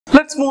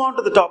Let's move on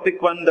to the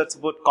topic one, that's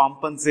about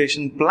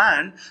compensation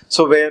plan.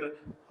 So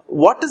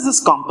what is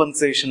this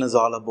compensation is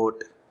all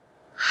about?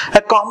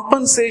 A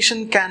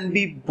compensation can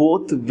be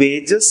both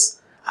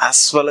wages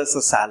as well as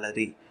a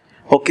salary.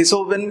 Okay,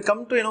 so when we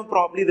come to,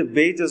 probably the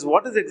wages,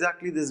 what is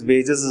exactly this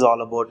wages is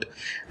all about?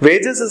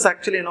 Wages is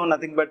actually,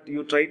 nothing but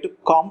you try to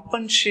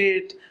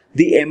compensate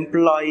the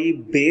employee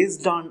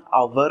based on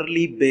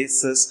hourly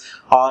basis,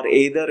 or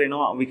either,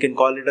 we can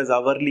call it as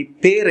hourly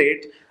pay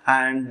rate,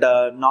 and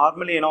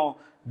normally,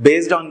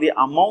 based on the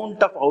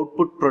amount of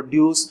output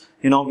produced,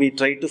 we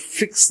try to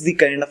fix the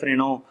kind of,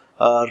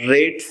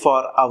 rate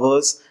for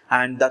hours,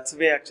 and that's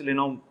why actually,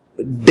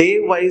 day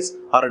wise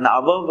or an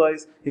hour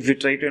wise, if you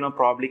try to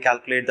probably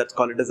calculate, that's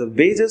called it as a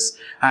wages.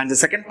 And the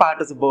second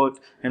part is about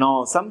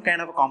some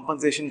kind of a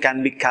compensation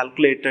can be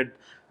calculated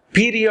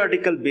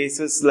periodical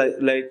basis,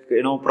 like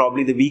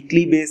probably the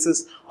weekly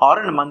basis or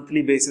on a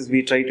monthly basis.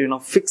 We try to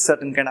fix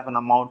certain kind of an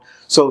amount.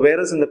 So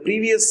whereas in the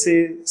previous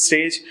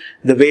stage,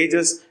 the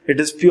wages, it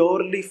is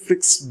purely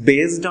fixed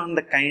based on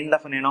the kind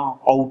of an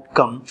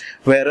outcome,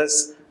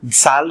 whereas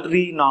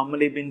salary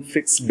normally been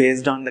fixed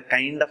based on the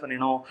kind of an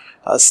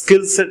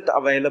skill set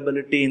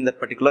availability in that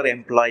particular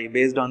employee.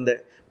 Based on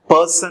the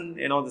person,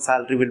 the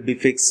salary will be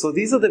fixed. So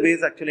these are the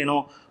ways actually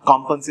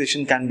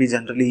compensation can be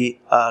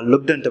generally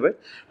looked into it.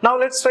 Now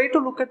let's try to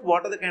look at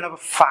what are the kind of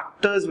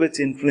factors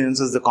which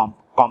influences the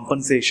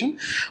compensation.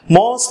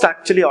 Most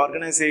actually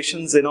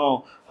organizations base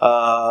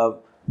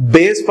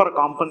for a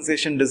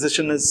compensation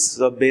decision is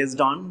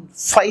based on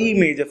 5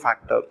 major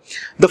factors.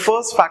 The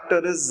first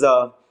factor is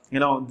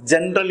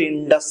general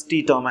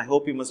industry term. I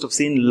hope you must have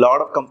seen a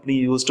lot of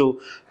companies used to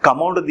come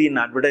out with an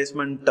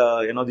advertisement,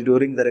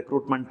 during the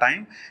recruitment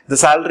time. The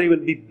salary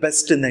will be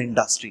best in the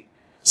industry.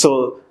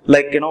 So,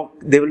 like,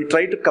 they will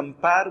try to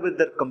compare with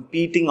their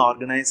competing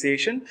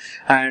organization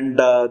and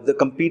the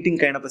competing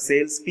kind of a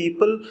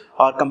salespeople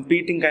or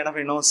competing kind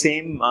of,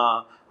 same,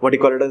 what you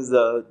call it as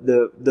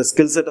the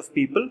skill set of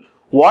people.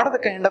 What are the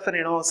kind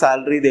of,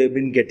 salary they've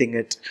been getting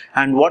it,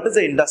 and what is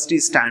the industry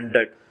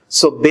standard?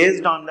 So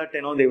based on that,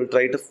 they will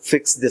try to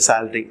fix the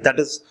salary. That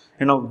is,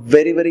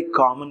 very, very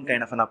common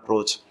kind of an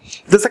approach.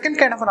 The second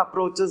kind of an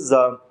approach is,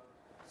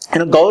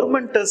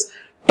 government is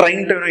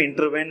trying to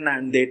intervene,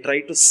 and they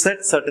try to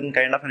set certain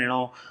kind of,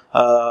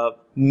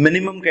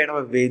 minimum kind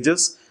of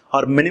wages,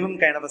 or minimum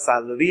kind of a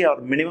salary,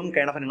 or minimum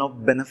kind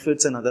of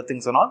benefits and other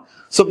things and all.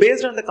 So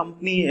based on the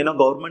company,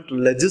 government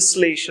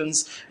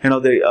legislations,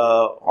 they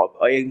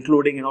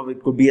including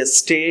it could be a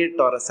state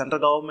or a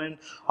central government,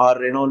 or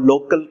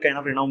local kind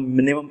of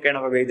minimum kind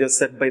of a wages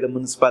set by the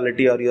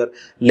municipality or your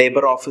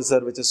labor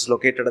officer, which is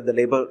located at the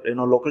labor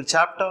local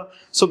chapter.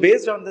 So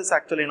based on this,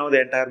 actually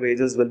the entire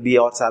wages will be,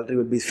 or salary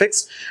will be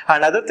fixed.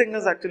 And other thing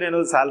is actually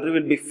the salary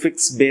will be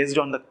fixed based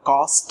on the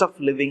cost of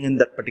living in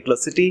that particular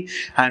city,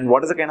 and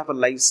what is the kind of a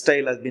lifestyle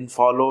has been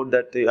followed.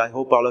 That I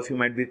hope all of you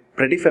might be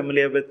pretty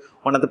familiar with.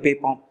 One of the pay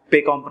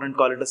component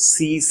called it a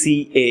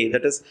CCA,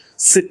 that is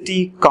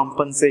City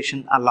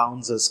Compensation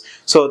Allowances.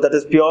 So that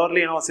is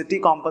purely city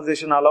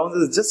compensation allowance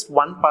is just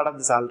one part of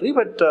the salary,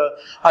 but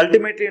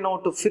ultimately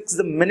to fix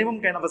the minimum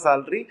kind of a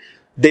salary,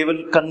 they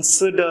will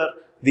consider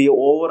the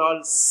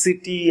overall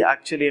city,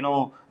 actually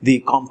the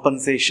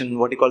compensation,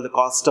 what you call the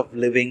cost of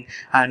living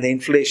and the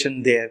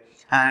inflation there.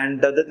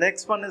 And the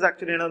next one is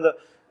actually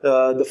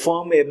the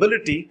firm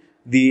ability,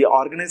 the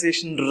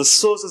organization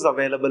resources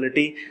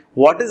availability.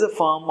 What is the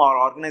firm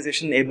or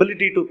organization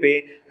ability to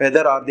pay?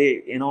 Whether are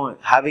they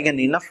having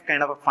an enough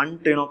kind of a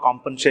fund to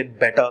compensate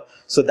better?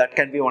 So that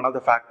can be one of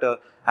the factor.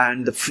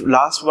 And the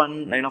last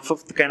one,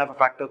 fifth kind of a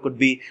factor could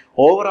be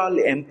overall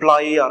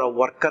employee or a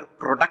worker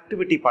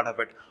productivity part of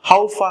it.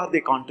 How far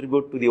they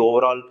contribute to the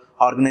overall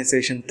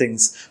organization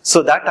things.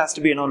 So that has to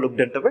be looked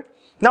into it.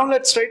 Now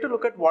let's try to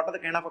look at what are the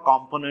kind of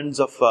components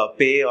of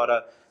pay or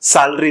a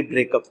salary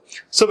breakup.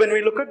 So when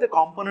we look at the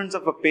components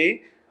of a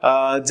pay,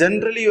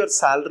 generally your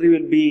salary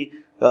will be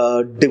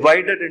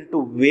divided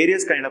into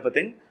various kind of a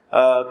thing.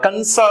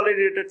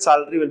 Consolidated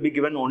salary will be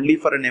given only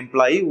for an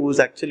employee who is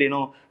actually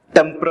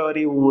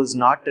temporary, who is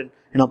not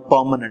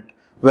permanent.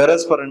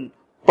 Whereas for a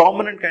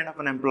permanent kind of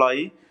an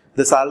employee,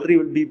 the salary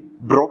will be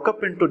broke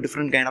up into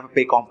different kind of a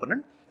pay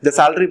component. The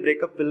salary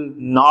breakup will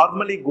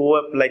normally go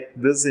up like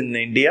this in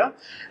India,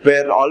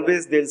 where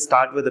always they'll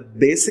start with a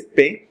basic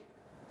pay.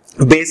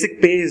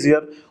 Basic pay is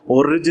your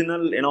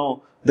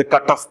original, the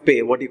cut-off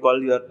pay, what you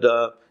call your,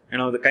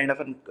 the kind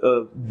of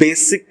a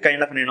basic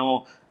kind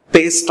of,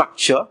 pay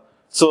structure.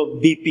 So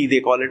BP, they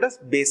call it as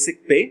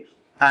basic pay.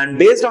 And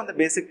based on the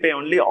basic pay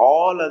only,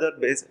 all other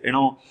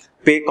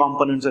pay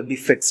components will be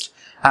fixed.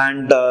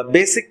 And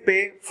basic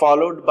pay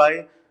followed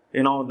by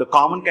the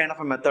common kind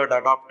of a method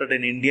adopted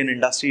in Indian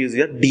industry is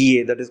your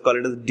DA, that is called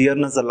it as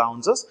dearness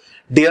allowances.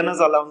 Dearness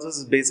allowances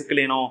is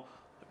basically,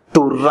 to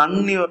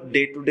run your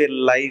day-to-day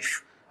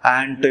life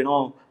and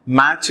to,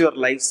 match your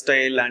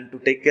lifestyle and to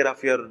take care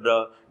of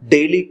your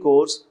daily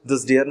course.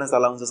 This dearness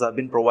allowances have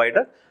been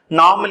provided.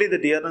 Normally the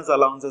dearness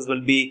allowances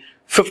will be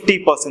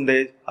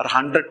 50% or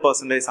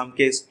 100%, some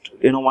case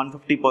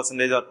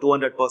 150% or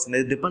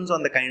 200%, depends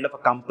on the kind of a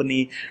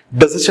company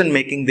decision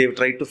making. They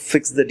try to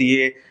fix the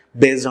DA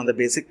based on the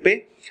basic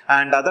pay.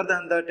 And other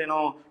than that,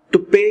 to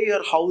pay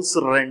your house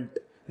rent,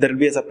 there will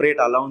be a separate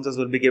allowances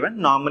will be given.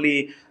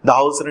 Normally the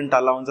house rent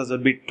allowances will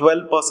be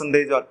 12%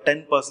 or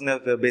 10%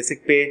 of your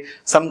basic pay.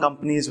 Some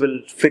companies will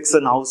fix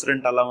an house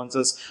rent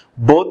allowances,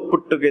 both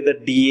put together,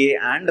 DA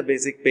and the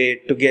basic pay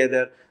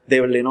together. They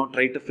will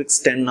try to fix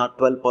 10 or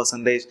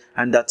 12%,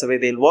 and that's the way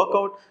they'll work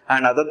out.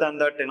 And other than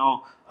that,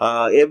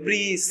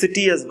 every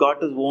city has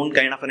got its own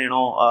kind of an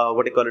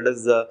what you call it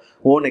as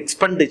own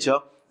expenditure.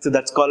 So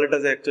that's called it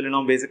as actually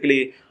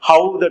basically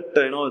how that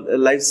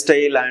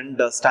lifestyle and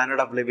standard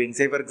of living.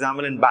 Say for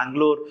example in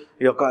Bangalore,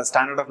 your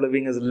standard of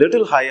living is a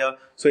little higher.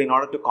 So in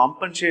order to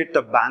compensate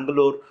a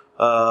Bangalore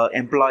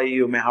employee,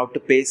 you may have to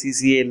pay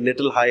CCA a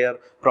little higher,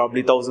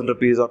 probably 1,000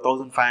 rupees or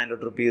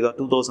 1,500 rupees or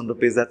 2,000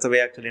 rupees. That's the way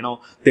actually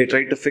they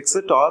try to fix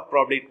it, or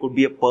probably it could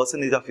be a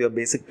percentage of your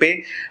basic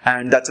pay,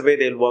 and that's the way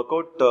they'll work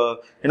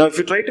out. If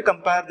you try to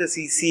compare the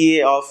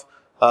CCA of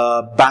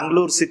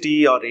Bangalore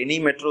city or any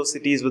metro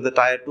cities with the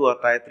tier 2 or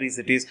tier 3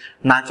 cities,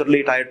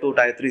 naturally tier 2,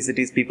 tier 3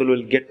 cities, people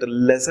will get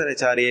lesser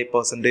HRA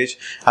percentage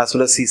as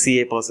well as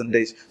CCA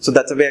percentage. So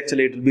that's the way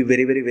actually it will be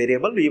very, very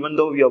variable. Even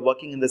though we are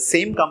working in the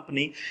same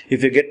company,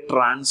 if you get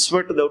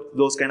transferred to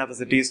those kind of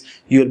cities,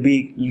 you will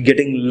be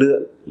getting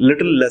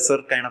little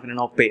lesser kind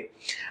of pay.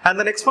 And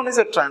the next one is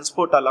the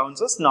transport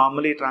allowances.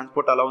 Normally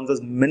transport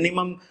allowances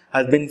minimum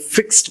has been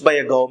fixed by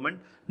a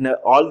government. Now,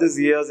 all these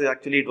years,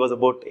 actually, it was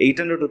about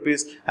 800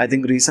 rupees. I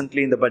think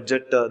recently in the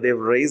budget, they've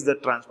raised the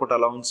transport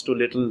allowance to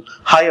little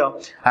higher.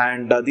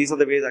 And these are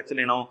the ways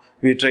actually,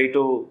 we try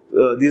to,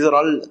 these are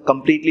all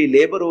completely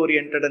labor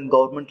oriented and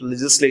government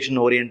legislation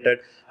oriented.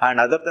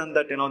 And other than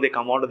that, they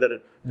come out with a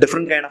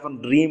different kind of a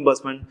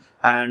reimbursement.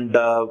 And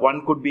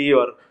one could be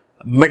your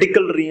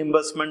medical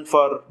reimbursement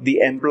for the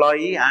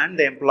employee and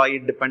the employee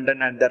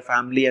dependent and their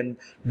family and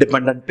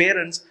dependent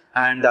parents,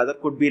 and the other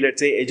could be,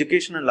 let's say,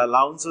 educational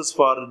allowances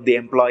for the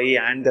employee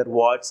and their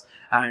wards.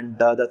 And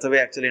that's the way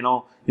actually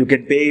you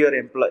can pay your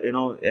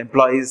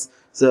employees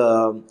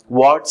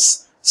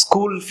wards.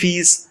 School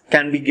fees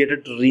can be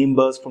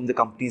reimbursed from the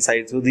company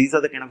side. So these are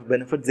the kind of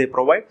benefits they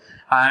provide.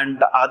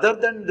 And other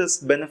than this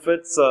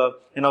benefits,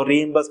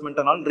 reimbursement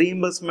and all,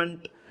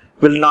 reimbursement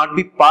will not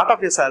be part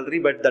of your salary,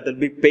 but that will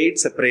be paid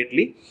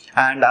separately.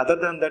 And other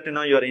than that,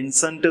 your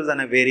incentives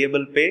and a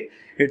variable pay,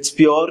 it's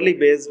purely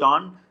based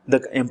on the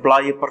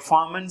employee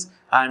performance,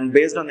 and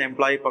based on the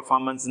employee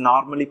performance,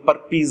 normally per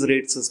piece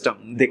rate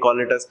system, they call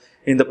it as.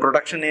 In the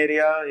production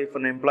area, if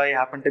an employee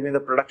happen to be in the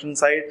production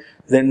side,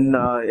 then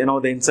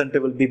the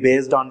incentive will be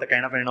based on the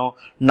kind of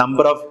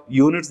number of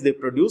units they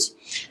produce.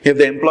 If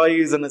the employee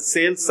is in a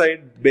sales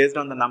side, based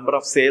on the number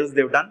of sales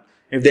they've done.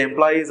 If the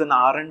employee is in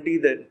R&D,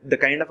 the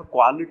kind of a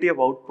quality of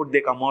output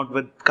they come out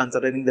with,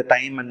 considering the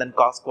time and then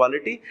cost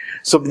quality.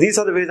 So these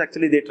are the ways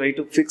actually they try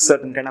to fix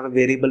certain kind of a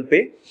variable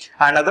pay.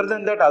 And other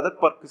than that, other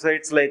perk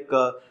sides like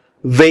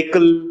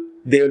vehicle,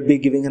 they will be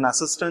giving an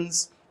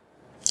assistance,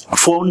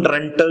 phone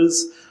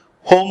rentals,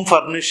 home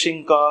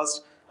furnishing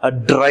cost, a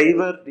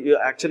driver.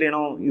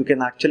 You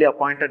can actually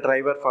appoint a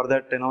driver for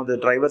that. The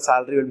driver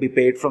salary will be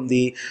paid from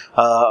the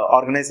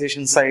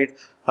organization side.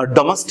 A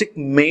domestic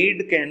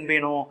maid can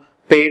be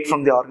paid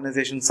from the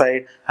organization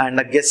side, and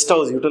a guest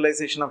house,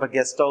 utilization of a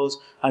guest house,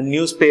 a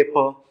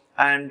newspaper,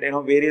 and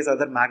various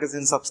other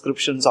magazine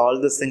subscriptions, all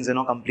these things,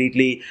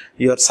 completely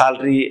your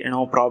salary,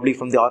 probably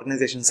from the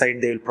organization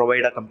side, they will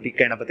provide a complete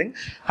kind of a thing.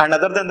 And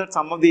other than that,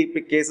 some of the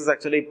cases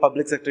actually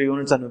public sector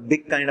units and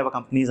big kind of a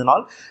companies and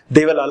all,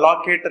 they will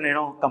allocate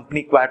an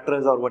company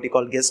quarters or what you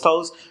call guest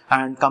house,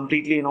 and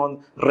completely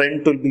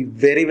rent will be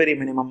very, very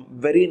minimum,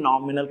 very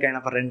nominal kind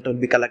of a rent will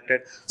be collected.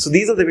 So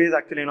these are the ways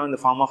actually in the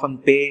form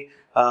of pay.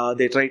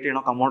 They try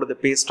to come out with the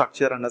pay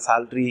structure and a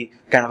salary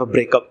kind of a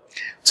breakup.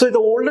 So the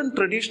olden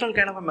traditional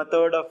kind of a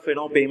method of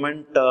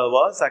payment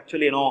was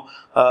actually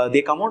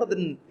they come out with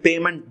the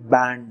payment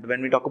band.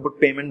 When we talk about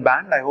payment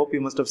band, I hope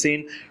you must have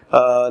seen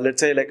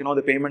let's say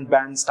the payment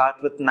band start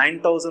with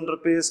 9,000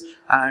 rupees,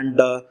 and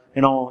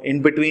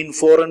in between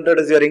 400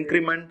 is your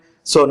increment.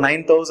 So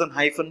 9,000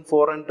 hyphen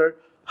 400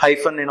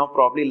 hyphen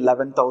probably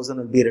 11,000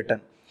 will be written.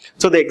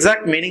 So the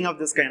exact meaning of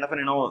this kind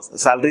of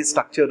salary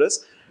structure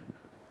is,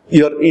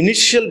 your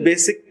initial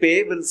basic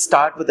pay will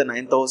start with the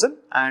 9,000,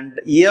 and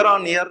year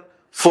on year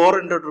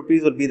 400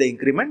 rupees will be the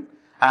increment.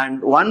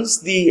 And once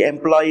the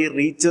employee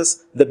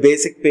reaches the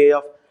basic pay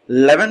of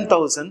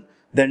 11,000,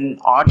 then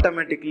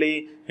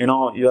automatically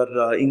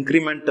your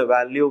increment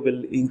value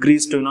will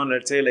increase to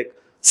let's say like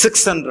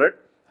 600,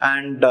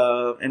 and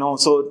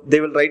so they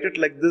will write it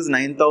like this: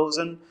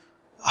 9,000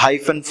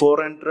 hyphen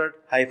 400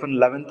 hyphen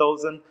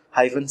 11,000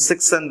 hyphen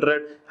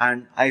 600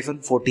 and hyphen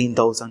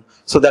 14,000.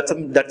 So that's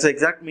the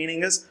exact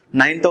meaning is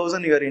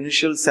 9,000 your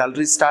initial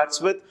salary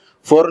starts with,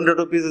 400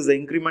 rupees is the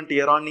increment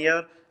year on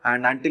year,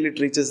 and until it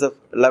reaches the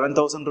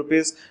 11,000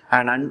 rupees,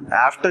 and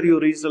after you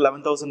reach the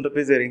 11,000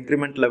 rupees, your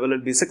increment level will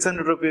be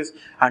 600 rupees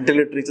until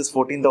it reaches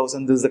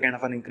 14,000. This is the kind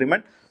of an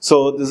increment.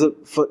 So this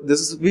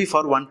will be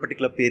for one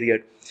particular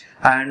period,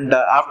 and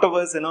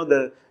afterwards,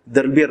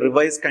 there will be a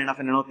revised kind of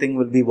thing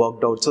will be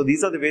worked out. So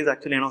these are the ways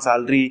actually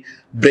salary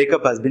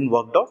breakup has been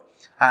worked out,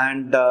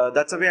 and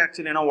that's the way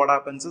actually what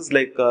happens is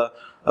like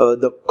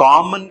the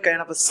common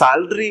kind of a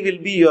salary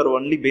will be your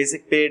only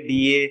basic pay,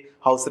 DA,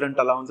 house rent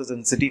allowances,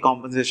 and city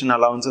compensation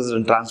allowances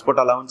and transport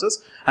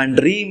allowances,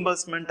 and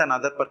reimbursement and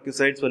other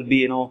perquisites will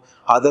be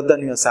other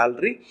than your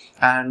salary.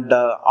 And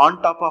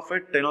on top of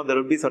it, there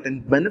will be certain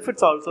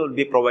benefits also will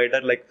be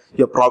provided, like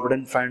your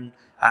provident fund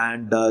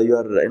and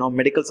your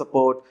medical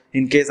support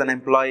in case an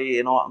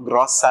employee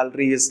gross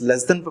salary is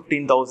less than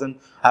 15,000.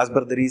 As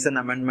per the recent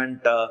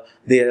amendment,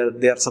 they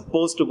are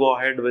supposed to go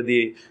ahead with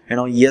the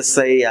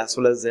ESI as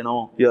well as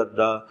your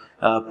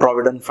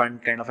provident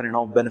fund kind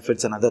of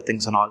benefits and other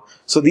things and all.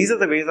 So these are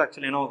the ways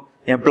actually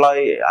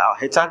employee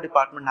HR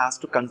department has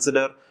to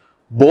consider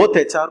both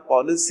HR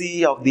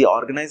policy of the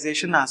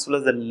organization as well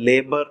as the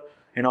labor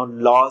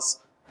laws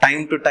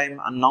time to time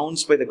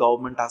announced by the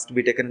government has to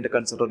be taken into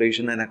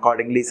consideration, and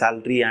accordingly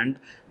salary and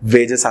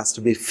wages has to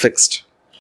be fixed.